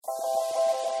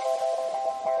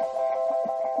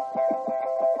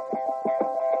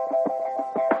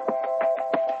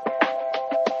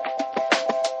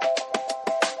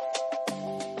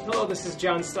Hello, this is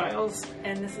John Stiles.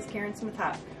 And this is Karen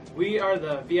Smith-Hoff. We are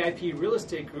the VIP Real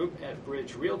Estate Group at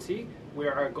Bridge Realty,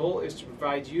 where our goal is to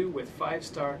provide you with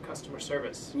 5-star customer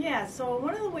service. Yeah, so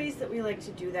one of the ways that we like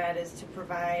to do that is to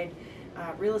provide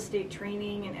real estate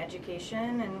training and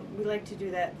education, and we like to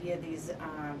do that via these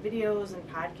videos and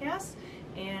podcasts,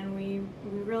 and we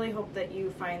really hope that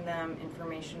you find them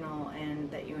informational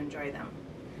and that you enjoy them.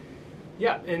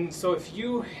 Yeah, and so if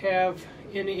you have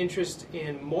any interest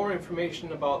in more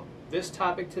information about this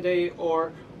topic today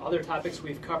or other topics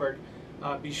we've covered,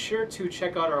 be sure to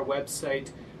check out our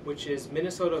website, which is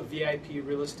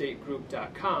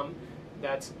MinnesotaVIPRealestateGroup.com.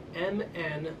 That's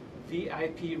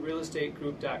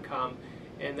MNVIPRealestateGroup.com,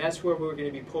 and that's where we're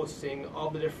going to be posting all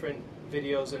the different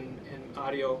videos and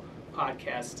audio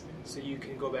podcasts, so you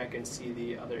can go back and see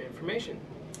the other information.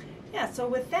 Yeah, so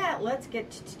with that, let's get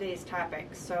to today's topic.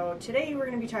 So today we're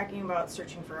going to be talking about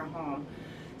searching for a home.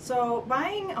 So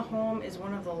buying a home is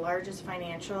one of the largest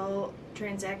financial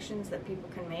transactions that people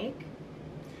can make.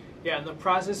 Yeah, and the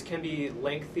process can be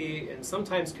lengthy and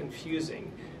sometimes confusing.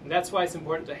 And that's why it's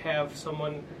important to have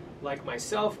someone like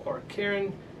myself or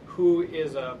Karen, who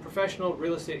is a professional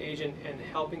real estate agent and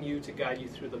helping you to guide you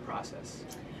through the process.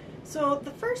 So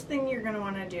the first thing you're going to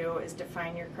want to do is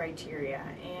define your criteria,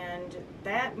 and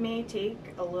that may take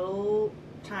a little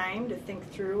time to think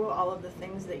through all of the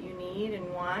things that you need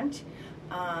and want,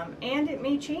 and it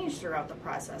may change throughout the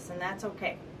process, and that's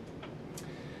okay.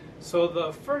 So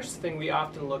the first thing we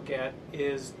often look at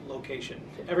is location.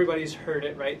 Everybody's heard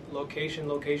it, right? Location,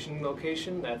 location,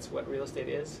 location. That's what real estate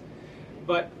is.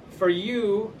 But for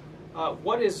you,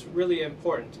 what is really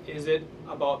important? Is it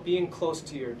about being close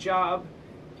to your job?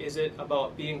 Is it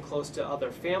about being close to other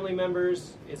family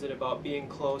members? Is it about being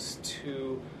close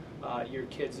to your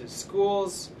kids'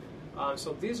 schools?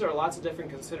 So these are lots of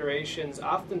different considerations.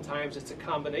 Oftentimes it's a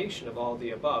combination of all of the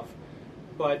above.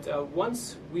 But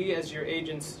once we as your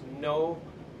agents know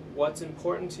what's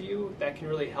important to you, that can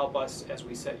really help us as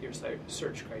we set your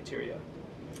search criteria.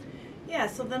 Yeah,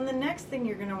 so then the next thing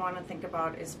you're going to want to think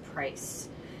about is price.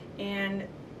 And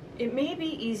it may be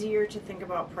easier to think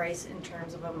about price in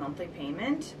terms of a monthly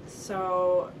payment.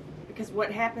 So, because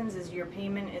what happens is your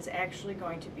payment is actually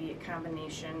going to be a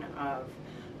combination of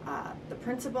the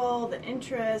principal, the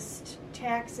interest,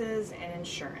 taxes, and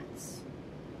insurance.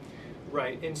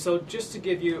 Right, and so just to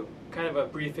give you kind of a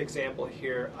brief example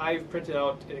here, I've printed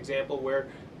out an example where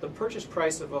the purchase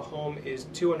price of a home is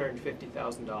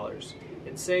 $250,000.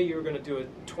 And say you're going to do a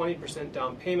 20%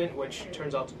 down payment, which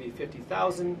turns out to be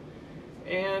 $50,000.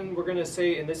 And we're going to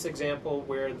say in this example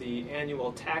where the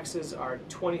annual taxes are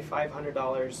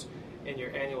 $2,500 and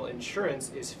your annual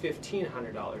insurance is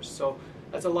 $1,500. So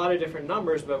that's a lot of different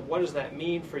numbers, but what does that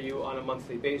mean for you on a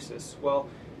monthly basis? Well,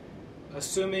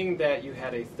 assuming that you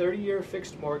had a 30-year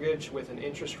fixed mortgage with an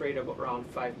interest rate of around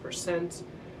 5%,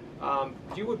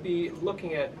 you would be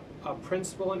looking at a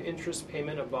principal and interest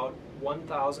payment of about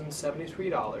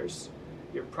 $1,073.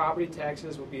 Your property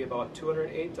taxes would be about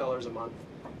 $208 a month.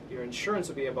 Your insurance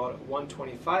would be about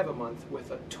 $125 a month,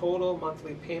 with a total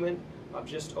monthly payment of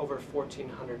just over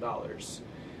 $1,400.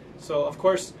 So, of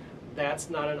course, that's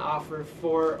not an offer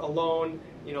for a loan.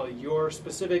 You know, your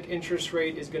specific interest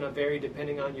rate is going to vary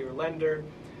depending on your lender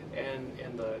and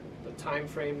the time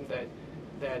frame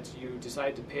that you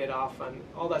decide to pay it off on.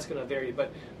 All that's going to vary,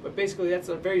 but basically that's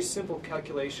a very simple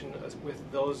calculation with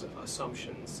those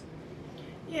assumptions.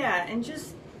 Yeah, and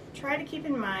just try to keep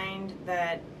in mind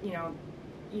that, you know,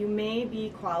 you may be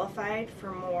qualified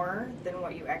for more than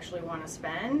what you actually want to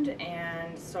spend,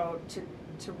 and so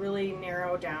to really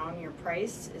narrow down your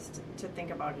price is to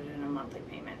think about it in a monthly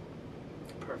payment.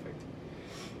 Perfect.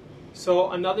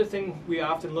 So another thing we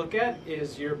often look at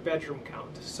is your bedroom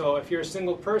count. So if you're a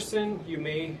single person, you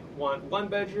may want 1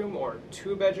 bedroom or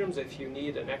 2 bedrooms if you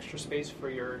need an extra space for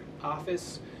your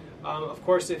office. Of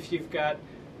course, if you've got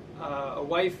a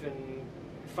wife and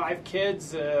 5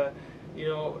 kids, you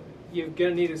know, you're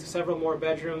going to need several more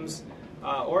bedrooms.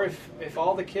 Or if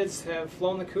all the kids have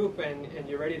flown the coop and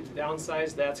you're ready to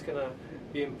downsize, that's going to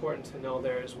be important to know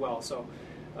there as well. So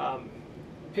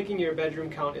picking your bedroom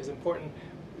count is important.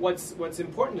 What's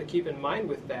important to keep in mind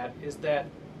with that is that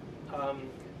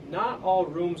not all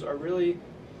rooms are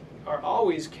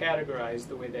always categorized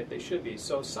the way that they should be.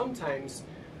 So sometimes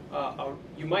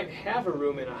you might have a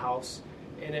room in a house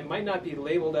and it might not be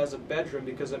labeled as a bedroom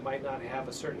because it might not have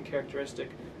a certain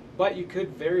characteristic, but you could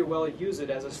very well use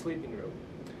it as a sleeping room.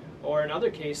 Or in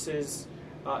other cases,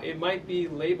 it might be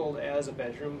labeled as a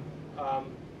bedroom,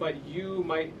 but you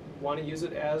might want to use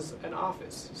it as an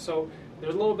office. So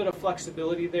there's a little bit of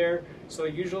flexibility there. So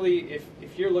usually if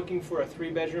you're looking for a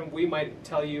 3-bedroom, we might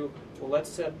tell you, well, let's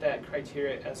set that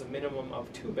criteria as a minimum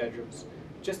of 2 bedrooms,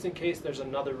 just in case there's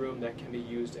another room that can be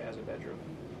used as a bedroom.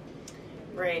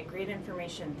 Right, great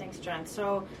information. Thanks, John.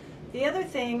 So the other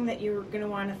thing that you're going to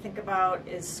want to think about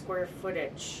is square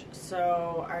footage.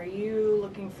 So are you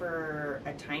looking for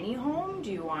a tiny home?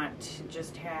 Do you want to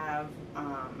just have,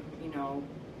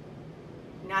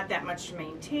 not that much to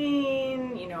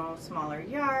maintain, smaller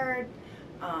yard?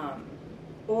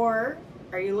 Or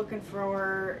are you looking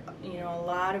for, a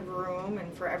lot of room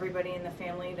and for everybody in the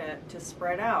family to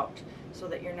spread out so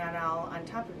that you're not all on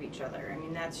top of each other? I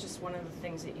mean, that's just one of the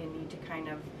things that you need to kind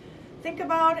of think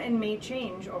about and may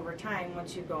change over time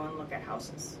once you go and look at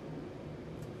houses.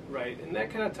 Right, and that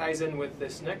kind of ties in with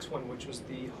this next one, which was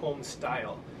the home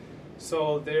style.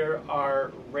 So there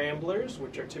are ramblers,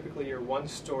 which are typically your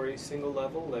 1-story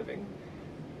single-level living.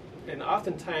 And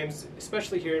oftentimes,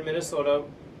 especially here in Minnesota,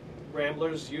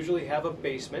 ramblers usually have a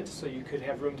basement, so you could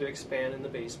have room to expand in the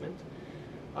basement.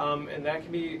 And that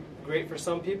can be great for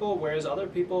some people, whereas other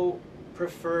people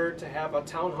prefer to have a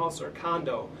townhouse or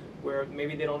condo, where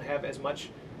maybe they don't have as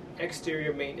much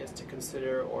exterior maintenance to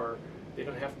consider, or they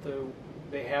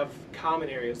have common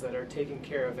areas that are taken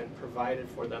care of and provided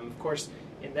for them. Of course,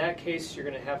 in that case, you're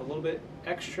going to have a little bit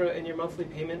extra in your monthly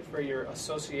payment for your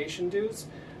association dues,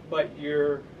 but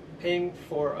you're paying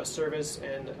for a service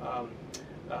and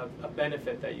a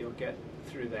benefit that you'll get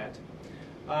through that.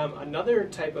 Another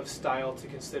type of style to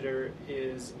consider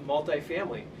is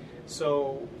multifamily.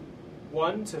 So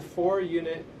 1 to 4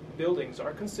 unit buildings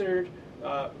are considered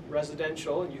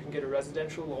residential, and you can get a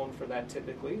residential loan for that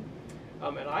typically.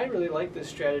 And I really like this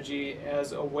strategy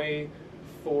as a way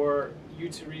for you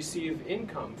to receive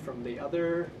income from the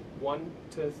other 1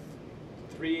 to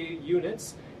 3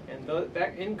 units, and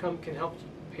that income can help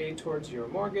pay towards your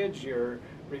mortgage, your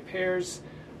repairs.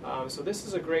 So this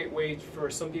is a great way for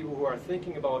some people who are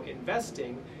thinking about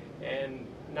investing and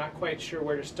not quite sure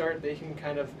where to start. They can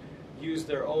kind of use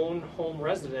their own home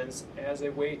residence as a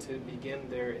way to begin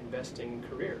their investing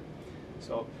career.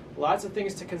 So lots of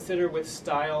things to consider with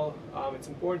style. It's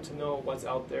important to know what's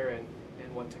out there and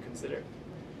what to consider.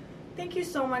 Thank you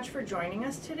so much for joining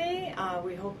us today.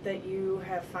 We hope that you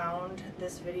have found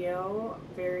this video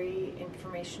very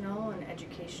informational and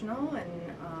educational. And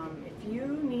if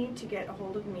you need to get a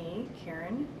hold of me,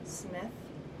 Karen Smith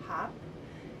Hop,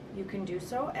 you can do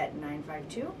so at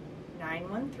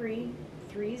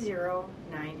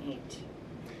 952-913-3098.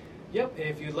 Yep, and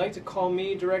if you'd like to call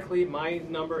me directly, my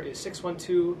number is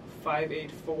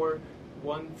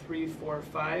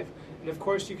 612-584-1345. And of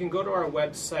course, you can go to our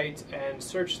website and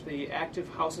search the active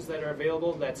houses that are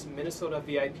available. That's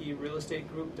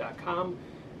MinnesotaVIPRealEstateGroup.com,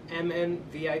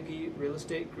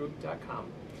 MNVIPRealEstateGroup.com.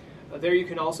 There you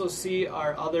can also see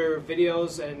our other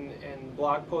videos and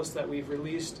blog posts that we've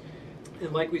released.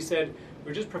 And like we said,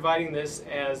 we're just providing this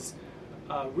as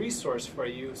a resource for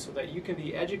you so that you can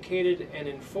be educated and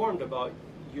informed about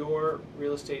your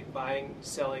real estate buying,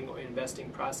 selling, or investing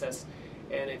process.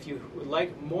 And if you would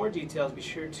like more details, be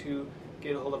sure to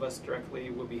get a hold of us directly.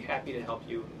 We'll be happy to help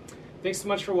you. Thanks so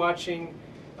much for watching.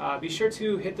 Be sure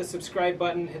to hit the subscribe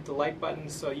button, hit the like button,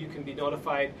 so you can be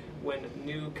notified when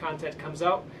new content comes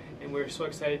out. And we're so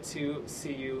excited to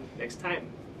see you next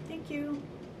time. Thank you.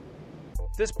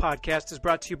 This podcast is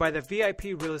brought to you by the VIP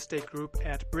Real Estate Group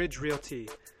at Bridge Realty.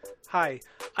 Hi,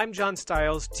 I'm John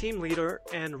Stiles, team leader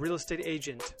and real estate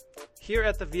agent. Here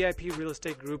at the VIP Real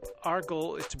Estate Group, our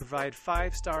goal is to provide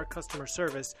 5-star customer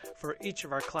service for each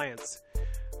of our clients.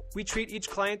 We treat each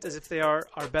client as if they are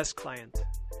our best client.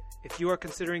 If you are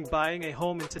considering buying a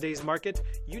home in today's market,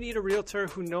 you need a realtor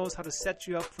who knows how to set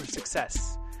you up for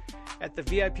success. At the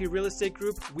VIP Real Estate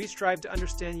Group, we strive to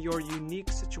understand your unique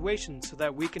situation so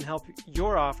that we can help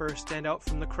your offer stand out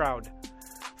from the crowd.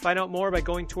 Find out more by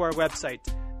going to our website,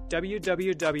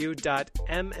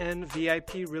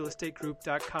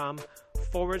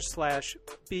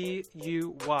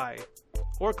 www.mnviprealestategroup.com/BUY,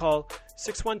 or call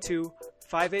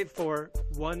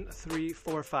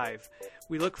 612-584-1345.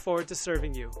 We look forward to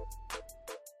serving you.